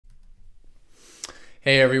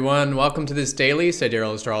Hey everyone, welcome to this daily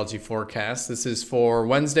Sidereal Astrology forecast. This is for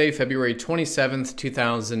Wednesday, February 27th,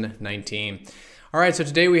 2019. All right, so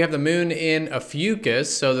today we have the moon in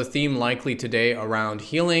Ophiuchus, so the theme likely today around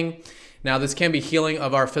healing. Now this can be healing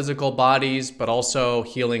of our physical bodies, but also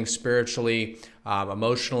healing spiritually,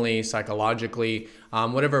 emotionally, psychologically,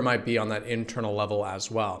 whatever it might be on that internal level as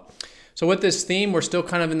well. So with this theme, we're still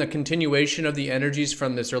kind of in the continuation of the energies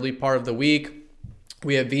from this early part of the week.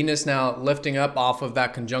 We have Venus now lifting up off of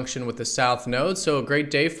that conjunction with the South Node. So a great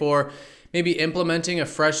day for maybe implementing a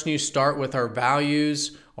fresh new start with our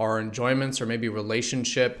values, our enjoyments, or maybe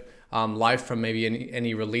relationship life from maybe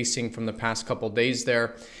any releasing from the past couple days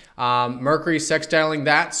there. Mercury sextiling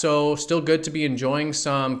that, so still good to be enjoying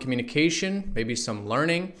some communication, maybe some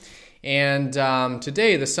learning. And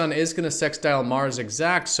today the Sun is going to sextile Mars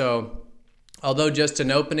exact, so although just an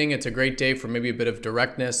opening, it's a great day for maybe a bit of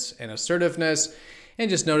directness and assertiveness, and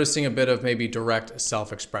just noticing a bit of maybe direct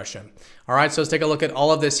self-expression. All right, so let's take a look at all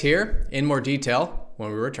of this here in more detail when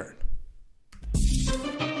we return.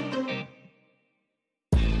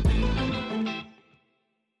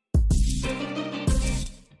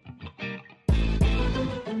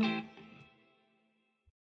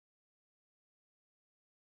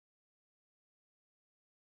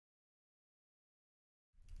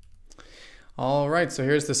 All right, so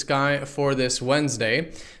here's the sky for this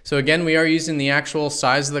Wednesday. So again, we are using the actual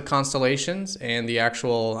size of the constellations and the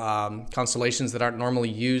actual constellations that aren't normally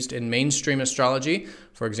used in mainstream astrology.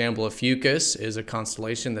 For example, Ophiuchus is a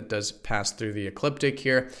constellation that does pass through the ecliptic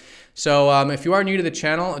here. So if you are new to the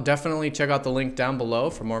channel, definitely check out the link down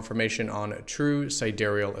below for more information on true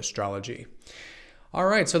sidereal astrology. All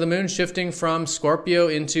right, so the moon shifting from Scorpio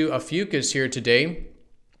into Ophiuchus here today.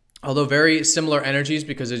 Although very similar energies,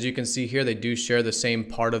 because as you can see here, they do share the same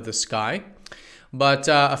part of the sky. But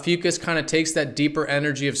Ophiuchus kind of takes that deeper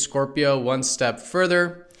energy of Scorpio one step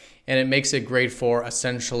further, and it makes it great for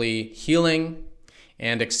essentially healing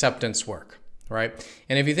and acceptance work, right?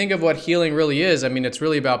 And if you think of what healing really is, I mean, it's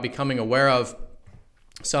really about becoming aware of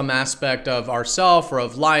some aspect of ourself or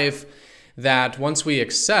of life that once we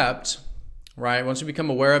accept, right? Once we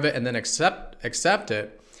become aware of it and then accept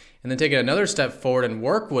it, and then take it another step forward and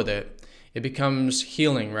work with it, it becomes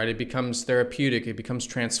healing, right? It becomes therapeutic, it becomes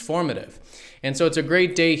transformative. And so it's a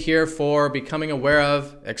great day here for becoming aware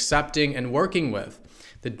of, accepting, and working with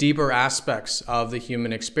the deeper aspects of the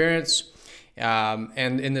human experience.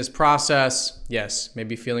 And in this process, yes,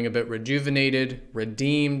 maybe feeling a bit rejuvenated,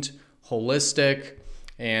 redeemed, holistic,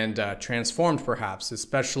 and transformed perhaps,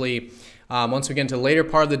 especially once we get into the later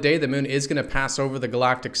part of the day. The moon is going to pass over the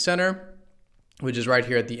galactic center, which is right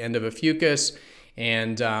here at the end of Ophiuchus.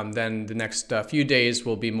 And then the next few days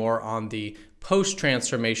will be more on the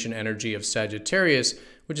post-transformation energy of Sagittarius,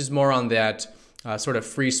 which is more on that sort of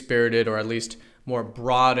free-spirited or at least more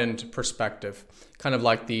broadened perspective, kind of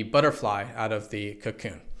like the butterfly out of the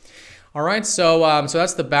cocoon. All right, so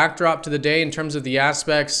that's the backdrop to the day in terms of the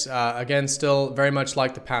aspects. Again, still very much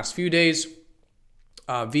like the past few days.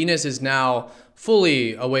 Venus is now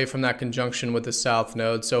fully away from that conjunction with the South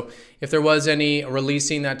Node. So if there was any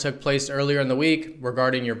releasing that took place earlier in the week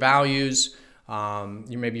regarding your values,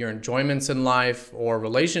 maybe your enjoyments in life or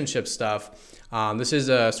relationship stuff, this is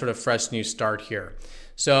a sort of fresh new start here.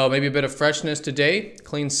 So maybe a bit of freshness today,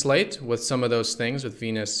 clean slate with some of those things with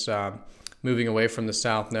Venus moving away from the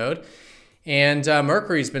South Node. And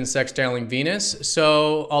Mercury's been sextiling Venus,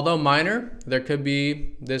 so although minor, there could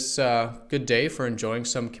be this good day for enjoying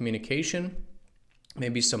some communication,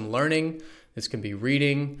 maybe some learning. This can be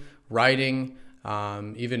reading, writing,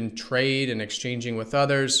 even trade and exchanging with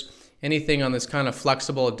others. Anything on this kind of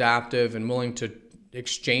flexible, adaptive, and willing to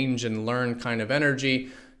exchange and learn kind of energy,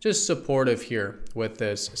 just supportive here with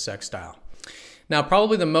this sextile. Now,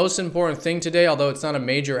 probably the most important thing today, although it's not a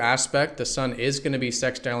major aspect, the Sun is going to be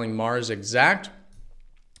sextiling Mars exact.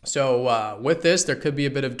 So with this, there could be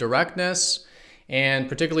a bit of directness, and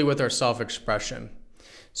particularly with our self-expression.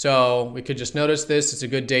 So we could just notice this. It's a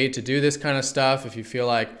good day to do this kind of stuff if you feel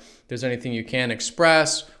like there's anything you can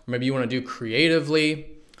express, or maybe you want to do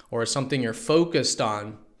creatively, or something you're focused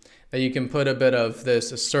on that you can put a bit of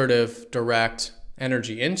this assertive, direct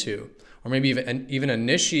energy into. Or maybe even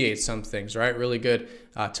initiate some things, right? Really good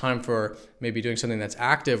time for maybe doing something that's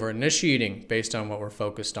active or initiating based on what we're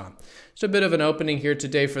focused on. So a bit of an opening here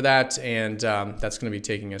today for that, and that's going to be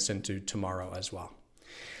taking us into tomorrow as well.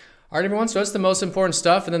 All right, everyone, so that's the most important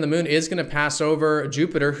stuff. And then the moon is going to pass over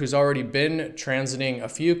Jupiter, who's already been transiting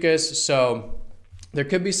Ophiuchus. So there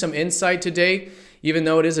could be some insight today, even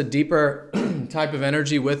though it is a deeper type of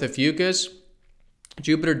energy with Ophiuchus.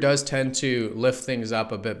 Jupiter does tend to lift things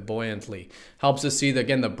up a bit buoyantly. Helps us see,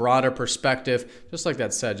 again, the broader perspective, just like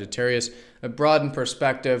that Sagittarius. A broadened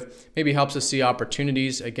perspective maybe helps us see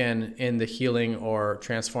opportunities, again, in the healing or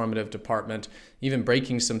transformative department. Even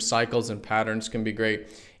breaking some cycles and patterns can be great.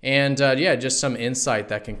 And yeah, just some insight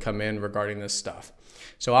that can come in regarding this stuff.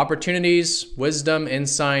 So opportunities, wisdom,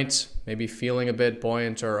 insight, maybe feeling a bit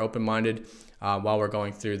buoyant or open-minded while we're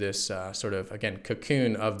going through this sort of, again,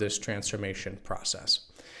 cocoon of this transformation process.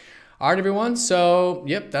 All right, everyone. So,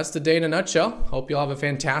 yep, that's the day in a nutshell. Hope you all have a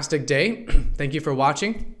fantastic day. Thank you for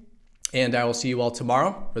watching, and I will see you all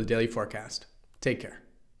tomorrow for the daily forecast. Take care.